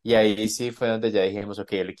presemilla, y ahí sí fue donde ya dijimos,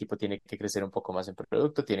 ok, el equipo tiene que crecer un poco más en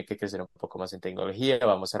producto, tiene que crecer un poco más en tecnología,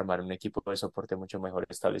 vamos a armar un equipo de soporte mucho mejor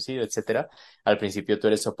establecido, etcétera. Al principio tú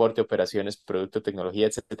eres soporte, operaciones, producto, tecnología,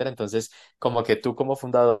 etcétera. Entonces, como que tú como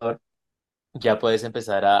fundador ya puedes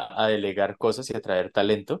empezar a delegar cosas y atraer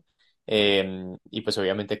talento, y pues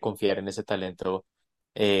obviamente confiar en ese talento,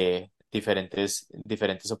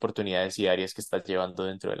 diferentes oportunidades y áreas que estás llevando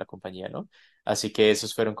dentro de la compañía, ¿no? Así que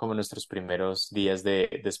esos fueron como nuestros primeros días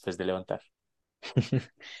después de levantar.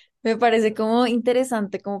 Me parece como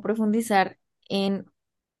interesante como profundizar en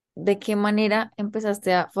de qué manera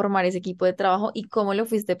empezaste a formar ese equipo de trabajo y cómo lo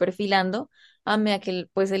fuiste perfilando a medida que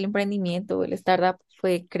pues el emprendimiento, el startup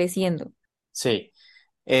fue creciendo. Sí,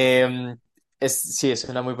 em, sí, es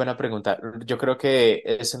una muy buena pregunta. Yo creo que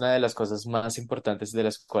es una de las cosas más importantes de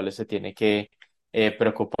las cuales se tiene que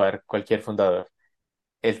preocupar cualquier fundador,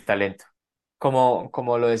 el talento.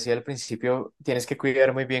 Como lo decía al principio, tienes que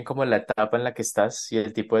cuidar muy bien como la etapa en la que estás y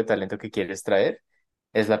el tipo de talento que quieres traer.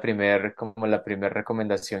 Es como la primera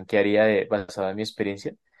recomendación que haría basada en mi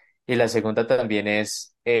experiencia. Y la segunda también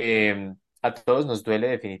es, a todos nos duele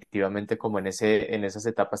definitivamente como en esas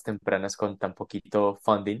etapas tempranas con tan poquito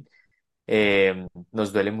funding,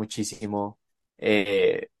 nos duele muchísimo,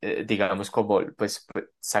 digamos, como pues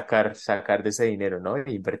sacar de ese dinero, ¿no?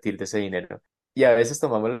 E invertir de ese dinero. Y a veces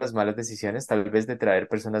tomamos las malas decisiones, tal vez de traer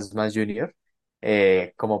personas más junior,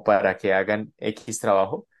 como para que hagan X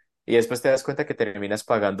trabajo. Y después te das cuenta que terminas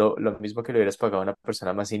pagando lo mismo que le hubieras pagado a una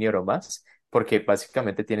persona más senior o más, porque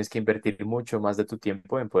básicamente tienes que invertir mucho más de tu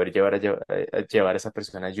tiempo en poder llevar a esa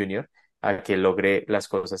persona junior a que logre las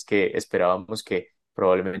cosas que esperábamos que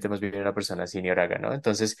probablemente más bien una persona senior haga, ¿no?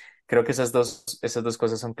 Entonces, creo que esas dos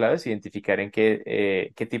cosas son claves, identificar en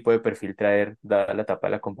qué tipo de perfil traer dada la etapa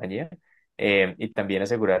de la compañía, y también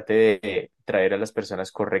asegurarte de traer a las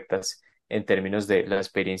personas correctas en términos de la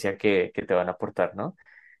experiencia que te van a aportar, ¿no?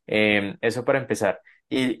 Eso para empezar.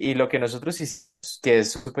 Y lo que nosotros hicimos, que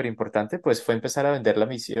es súper importante, pues fue empezar a vender la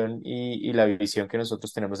misión y la visión que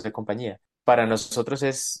nosotros tenemos de compañía. Para nosotros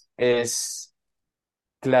es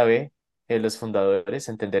clave, los fundadores,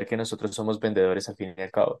 entender que nosotros somos vendedores al fin y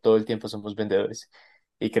al cabo, todo el tiempo somos vendedores.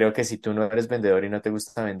 Y creo que si tú no eres vendedor y no te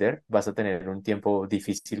gusta vender, vas a tener un tiempo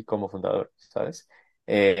difícil como fundador, ¿sabes?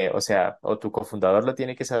 O sea, o tu cofundador lo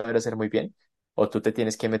tiene que saber hacer muy bien, o tú te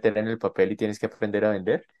tienes que meter en el papel y tienes que aprender a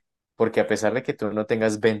vender, porque a pesar de que tú no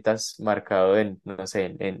tengas ventas marcado en, no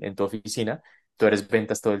sé, en tu oficina, tú eres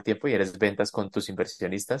ventas todo el tiempo y eres ventas con tus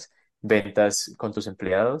inversionistas, ventas con tus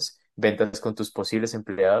empleados, ventas con tus posibles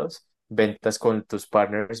empleados, ventas con tus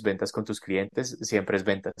partners, ventas con tus clientes, siempre es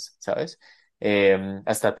ventas, ¿sabes?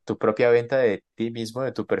 Hasta tu propia venta de ti mismo,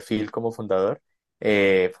 de tu perfil como fundador,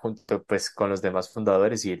 junto pues con los demás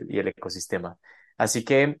fundadores y el ecosistema. Así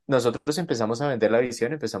que nosotros empezamos a vender la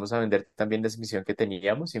visión, empezamos a vender también la misión que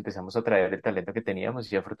teníamos y empezamos a traer el talento que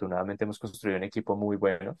teníamos y afortunadamente hemos construido un equipo muy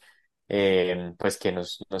bueno, pues que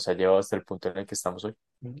nos ha llevado hasta el punto en el que estamos hoy.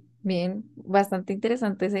 Bien, bastante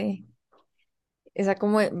interesante esa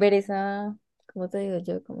como ver esa, ¿cómo te digo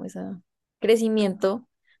yo? Como ese crecimiento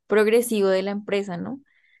progresivo de la empresa, ¿no?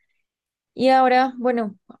 Y ahora,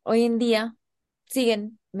 bueno, hoy en día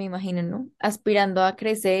siguen, me imagino, ¿no? Aspirando a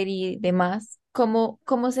crecer y demás. ¿Cómo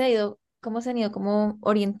se ha ido, cómo se han ido como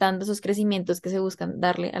orientando esos crecimientos que se buscan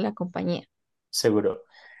darle a la compañía? Seguro.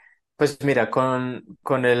 Pues mira,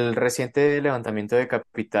 con el reciente levantamiento de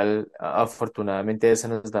capital, afortunadamente eso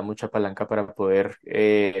nos da mucha palanca para poder,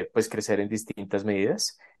 pues crecer en distintas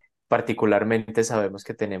medidas. Particularmente sabemos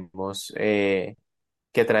que tenemos, que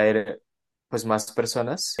atraer pues más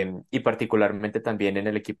personas, y particularmente también en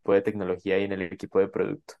el equipo de tecnología y en el equipo de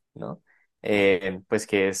producto, ¿no? Pues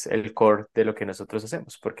que es el core de lo que nosotros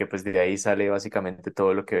hacemos, porque pues de ahí sale básicamente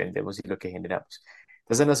todo lo que vendemos y lo que generamos.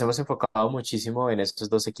 Entonces nos hemos enfocado muchísimo en estos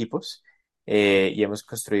dos equipos, y hemos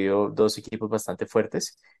construido dos equipos bastante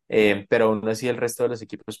fuertes, pero aún así el resto de los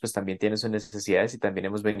equipos pues también tienen sus necesidades y también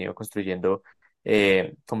hemos venido construyendo,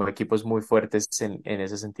 como equipos muy fuertes en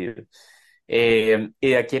ese sentido. Y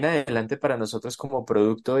de aquí en adelante para nosotros como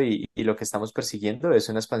producto y lo que estamos persiguiendo es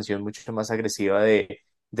una expansión mucho más agresiva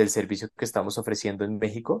del servicio que estamos ofreciendo en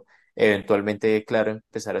México. Eventualmente, claro,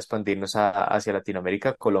 empezar a expandirnos hacia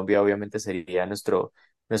Latinoamérica. Colombia obviamente sería nuestro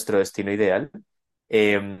destino ideal.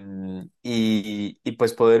 Y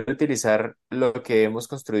pues poder utilizar lo que hemos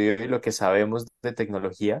construido y lo que sabemos de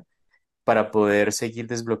tecnología para poder seguir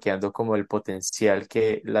desbloqueando como el potencial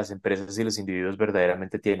que las empresas y los individuos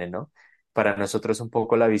verdaderamente tienen, ¿no? Para nosotros un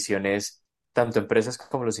poco la visión es, tanto empresas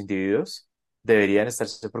como los individuos deberían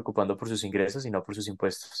estarse preocupando por sus ingresos y no por sus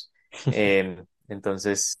impuestos.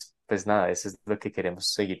 Entonces, pues nada, eso es lo que queremos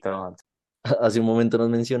seguir trabajando. Hace un momento nos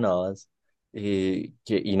mencionabas y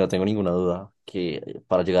no tengo ninguna duda, que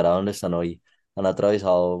para llegar a donde están hoy han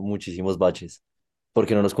atravesado muchísimos baches. ¿Por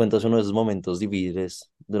qué no nos cuentas uno de esos momentos difíciles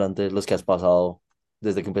durante los que has pasado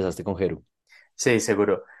desde que empezaste con Heru? Sí,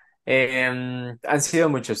 seguro. Han sido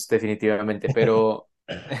muchos, definitivamente, pero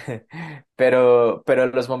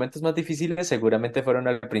los momentos más difíciles seguramente fueron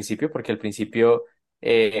al principio, porque al principio,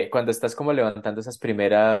 cuando estás como levantando esa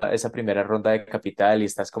primera ronda de capital y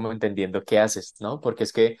estás como entendiendo qué haces, ¿no? Porque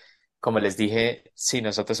es que, como les dije, sí,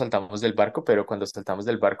 nosotros saltamos del barco, pero cuando saltamos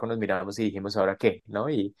del barco nos miramos y dijimos, ¿ahora qué? ¿No?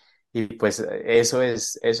 Y pues eso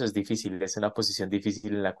es difícil, es una posición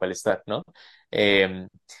difícil en la cual estar, ¿no? Em,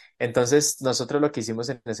 entonces, nosotros lo que hicimos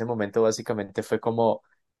en ese momento básicamente fue como,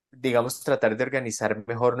 digamos, tratar de organizar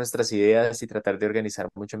mejor nuestras ideas y tratar de organizar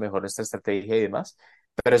mucho mejor nuestra estrategia y demás,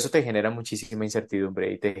 pero eso te genera muchísima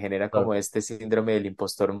incertidumbre y te genera como Claro. este síndrome del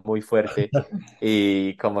impostor muy fuerte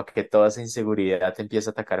y como que toda esa inseguridad te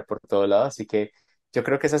empieza a atacar por todo lado, así que yo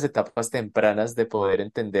creo que esas etapas tempranas de poder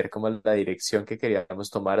entender como la dirección que queríamos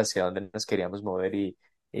tomar, hacia dónde nos queríamos mover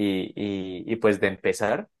y pues de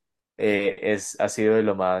empezar, ha sido ha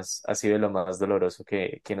sido de lo más doloroso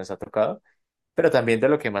que nos ha tocado, pero también de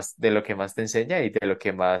lo que más te enseña y de lo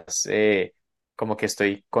que más como que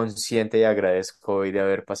estoy consciente y agradezco hoy de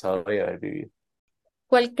haber pasado y de haber vivido.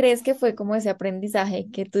 ¿Cuál crees que fue como ese aprendizaje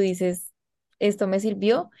que tú dices, esto me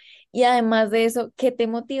sirvió? Y además de eso, ¿qué te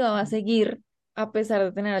motivaba a seguir a pesar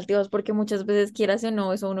de tener altibajos? Porque muchas veces, quieras o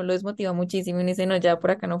no, eso a uno lo desmotiva muchísimo y uno dice, no, ya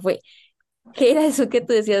por acá no fue. ¿Qué era eso que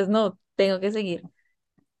tú decías, no, tengo que seguir?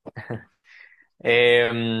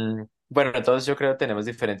 Bueno, todos yo creo tenemos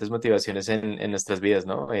diferentes motivaciones en nuestras vidas,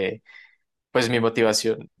 ¿no? Pues mi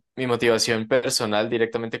motivación personal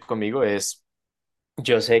directamente conmigo es,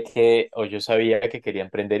 yo sé que, o yo sabía que quería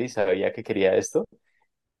emprender y sabía que quería esto,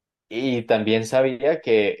 y también sabía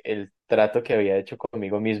que el trato que había hecho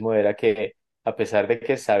conmigo mismo era que, a pesar de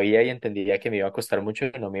que sabía y entendía que me iba a costar mucho,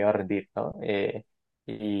 no me iba a rendir, ¿no?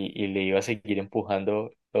 Y le iba a seguir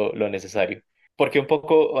empujando lo necesario. Porque un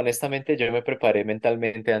poco, honestamente, yo me preparé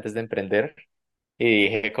mentalmente antes de emprender y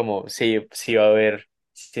dije como, sí, sí va a haber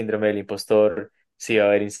síndrome del impostor, sí va a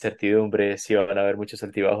haber incertidumbre, sí van a haber muchos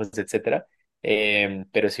altibajos, etcétera.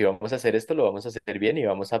 Pero si vamos a hacer esto, lo vamos a hacer bien y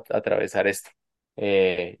vamos a atravesar esto.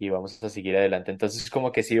 Y vamos a seguir adelante. Entonces,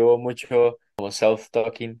 como que sí hubo mucho como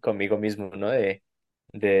self-talking conmigo mismo, ¿no? De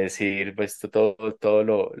decir, pues todo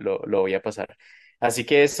lo voy a pasar. Así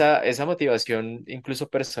que esa motivación, incluso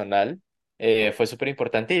personal, fue súper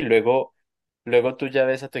importante y luego tú ya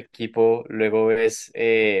ves a tu equipo, luego ves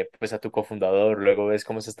pues a tu cofundador, luego ves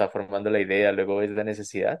cómo se está formando la idea, luego ves la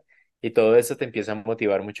necesidad y todo eso te empieza a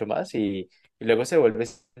motivar mucho más y luego se vuelve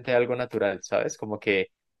siempre algo natural, ¿sabes? Como que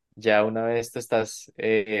ya una vez tú estás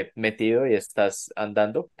metido y estás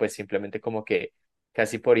andando, pues simplemente como que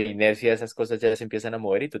casi por inercia esas cosas ya se empiezan a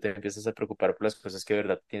mover y tú te empiezas a preocupar por las cosas que de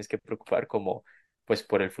verdad tienes que preocupar, como pues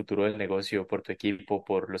por el futuro del negocio, por tu equipo,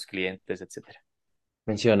 por los clientes, etcétera.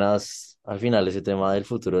 Mencionas al final ese tema del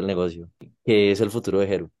futuro del negocio. ¿Qué es el futuro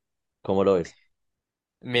de Heru? ¿Cómo lo ves?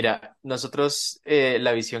 Mira, nosotros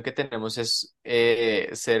la visión que tenemos es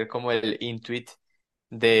ser como el Intuit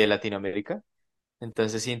de Latinoamérica.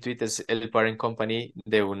 Entonces, Intuit es el parent company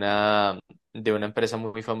de una empresa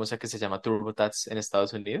muy famosa que se llama TurboTax en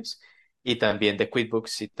Estados Unidos, y también de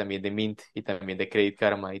QuickBooks, y también de Mint, y también de Credit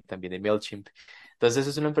Karma, y también de MailChimp. Entonces,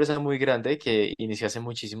 es una empresa muy grande que inició hace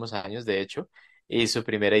muchísimos años, de hecho, y su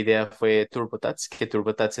primera idea fue TurboTax, que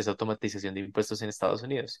TurboTax es automatización de impuestos en Estados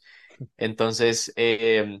Unidos. Entonces,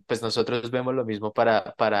 pues nosotros vemos lo mismo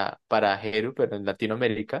para Heru, pero en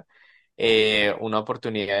Latinoamérica, una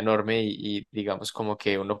oportunidad enorme y digamos como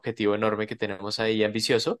que un objetivo enorme que tenemos ahí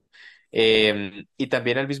ambicioso. Y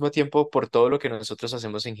también al mismo tiempo por todo lo que nosotros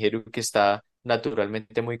hacemos en Heru, que está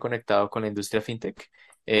naturalmente muy conectado con la industria fintech.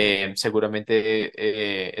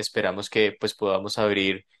 Seguramente esperamos que pues podamos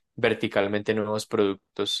abrir verticalmente nuevos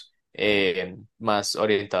productos más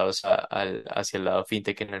orientados hacia el lado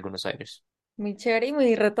fintech en algunos años. Muy chévere y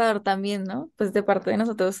muy retador también, ¿no? Pues de parte de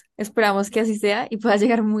nosotros esperamos que así sea y pueda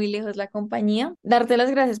llegar muy lejos la compañía. Darte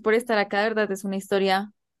las gracias por estar acá, de verdad es una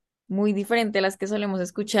historia muy diferente a las que solemos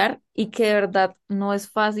escuchar y que de verdad no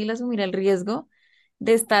es fácil asumir el riesgo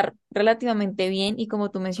de estar relativamente bien y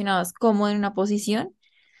como tú mencionabas, cómodo en una posición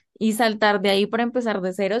y saltar de ahí para empezar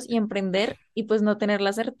de ceros y emprender y pues no tener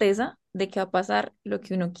la certeza de que va a pasar lo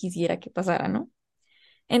que uno quisiera que pasara, ¿no?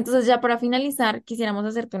 Entonces ya para finalizar, quisiéramos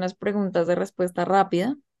hacerte unas preguntas de respuesta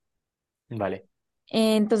rápida. Vale.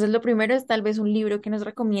 Entonces lo primero es tal vez un libro que nos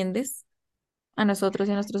recomiendes a nosotros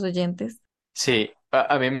y a nuestros oyentes. Sí,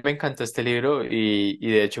 a mí me encantó este libro y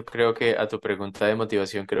de hecho creo que a tu pregunta de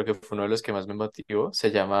motivación creo que fue uno de los que más me motivó. Se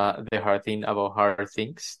llama The Hard Thing About Hard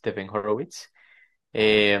Things de Ben Horowitz.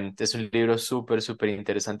 Es un libro súper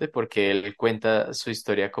interesante porque él cuenta su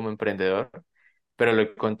historia como emprendedor, pero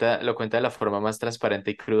lo cuenta de la forma más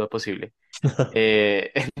transparente y cruda posible.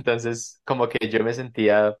 Entonces, como que yo me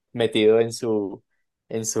sentía metido en su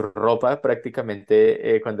ropa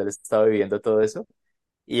prácticamente cuando él estaba viviendo todo eso.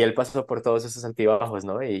 Y él pasó por todos esos altibajos,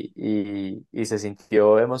 ¿no? Y se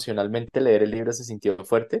sintió emocionalmente, leer el libro se sintió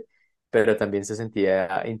fuerte, pero también se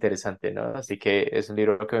sentía interesante, ¿no? Así que es un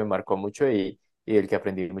libro que me marcó mucho y del que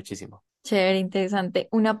aprendí muchísimo. Chévere, interesante.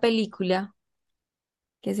 Una película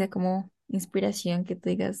que sea como inspiración, que tú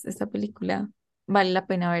digas, esta película vale la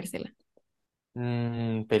pena vérsela.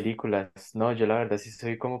 Películas, no, yo la verdad sí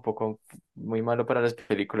soy como poco, muy malo para las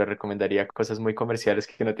películas, recomendaría cosas muy comerciales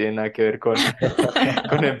que no tienen nada que ver con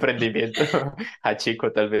emprendimiento, a chico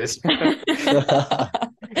tal vez.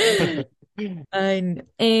 Ay,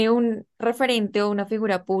 no. Un referente o una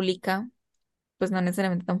figura pública pues no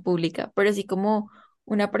necesariamente tan pública, pero sí como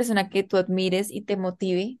una persona que tú admires y te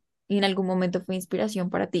motive y en algún momento fue inspiración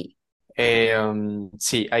para ti.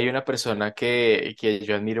 Sí, hay una persona que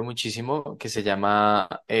yo admiro muchísimo que se llama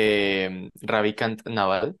Ravikant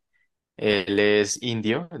Naval. Él es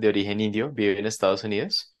indio, de origen indio, vive en Estados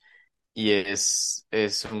Unidos y es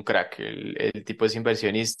un crack. El tipo es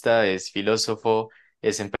inversionista, es filósofo,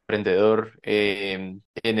 es emprendedor. En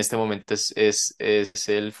este momento es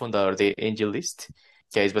el fundador de AngelList,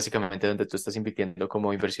 que ahí es básicamente donde tú estás invirtiendo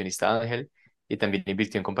como inversionista ángel. Y también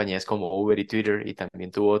invirtió en compañías como Uber y Twitter y también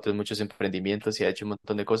tuvo otros muchos emprendimientos y ha hecho un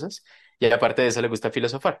montón de cosas. Y aparte de eso le gusta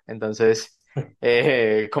filosofar. Entonces,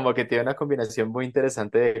 como que tiene una combinación muy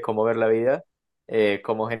interesante de cómo ver la vida,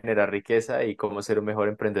 cómo generar riqueza y cómo ser un mejor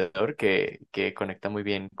emprendedor que conecta muy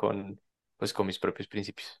bien pues, con mis propios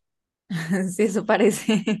principios. Sí, eso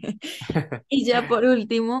parece. Y ya por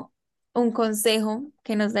último, un consejo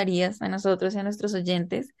que nos darías a nosotros y a nuestros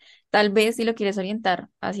oyentes, tal vez si lo quieres orientar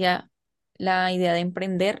hacia la idea de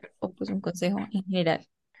emprender o pues un consejo en general.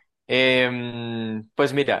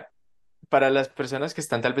 Pues mira, para las personas que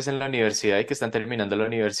están tal vez en la universidad y que están terminando la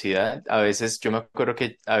universidad, a veces yo me acuerdo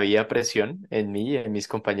que había presión en mí y en mis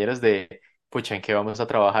compañeros de, pucha, ¿en qué vamos a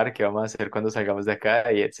trabajar? ¿Qué vamos a hacer cuando salgamos de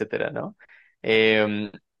acá? Y etcétera, ¿no? Em,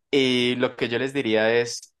 y lo que yo les diría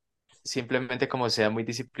es simplemente como sean muy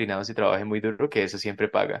disciplinados y trabajen muy duro, que eso siempre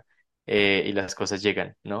paga, y las cosas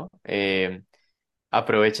llegan, ¿no?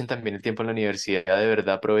 Aprovechen también el tiempo en la universidad, de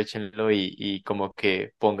verdad aprovechenlo y como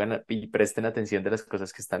que pongan y presten atención de las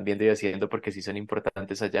cosas que están viendo y haciendo porque sí son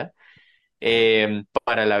importantes allá.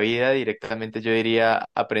 Para la vida directamente yo diría,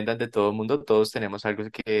 aprendan de todo el mundo, todos tenemos algo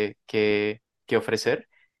que ofrecer.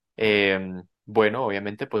 Bueno,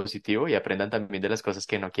 obviamente positivo y aprendan también de las cosas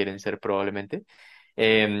que no quieren ser probablemente.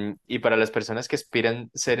 Y para las personas que aspiran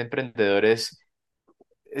ser emprendedores,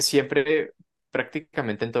 siempre,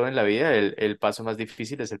 prácticamente en todo en la vida, el paso más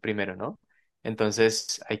difícil es el primero, ¿no?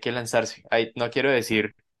 Entonces hay que lanzarse. No quiero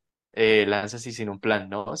decir lánzase sin un plan,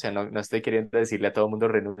 ¿no? O sea, no estoy queriendo decirle a todo el mundo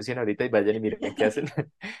renuncien ahorita y vayan y miren qué hacen,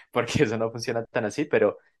 porque eso no funciona tan así,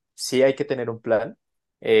 pero sí hay que tener un plan,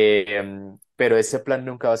 pero ese plan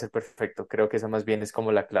nunca va a ser perfecto. Creo que esa más bien es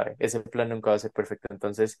como la clave. Ese plan nunca va a ser perfecto.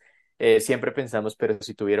 Entonces, siempre pensamos, pero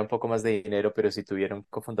si tuviera un poco más de dinero, pero si tuviera un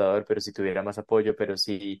cofundador, pero si tuviera más apoyo, pero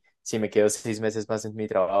si me quedo 6 meses más en mi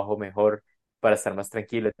trabajo, mejor para estar más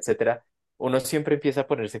tranquilo, etcétera. Uno siempre empieza a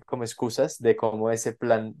ponerse como excusas de cómo ese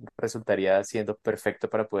plan resultaría siendo perfecto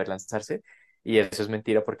para poder lanzarse. Y eso es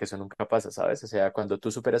mentira porque eso nunca pasa, ¿sabes? O sea, cuando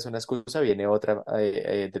tú superas una excusa, viene otra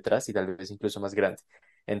detrás y tal vez incluso más grande.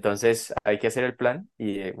 Entonces, hay que hacer el plan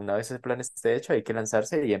y una vez el plan esté hecho, hay que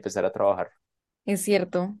lanzarse y empezar a trabajar. Es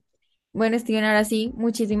cierto. Bueno, Steven, ahora sí,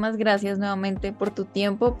 muchísimas gracias nuevamente por tu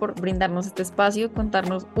tiempo, por brindarnos este espacio,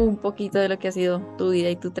 contarnos un poquito de lo que ha sido tu vida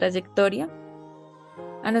y tu trayectoria.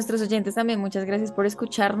 A nuestros oyentes también, muchas gracias por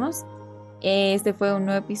escucharnos. Este fue un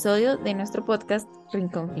nuevo episodio de nuestro podcast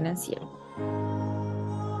Rincón Financiero.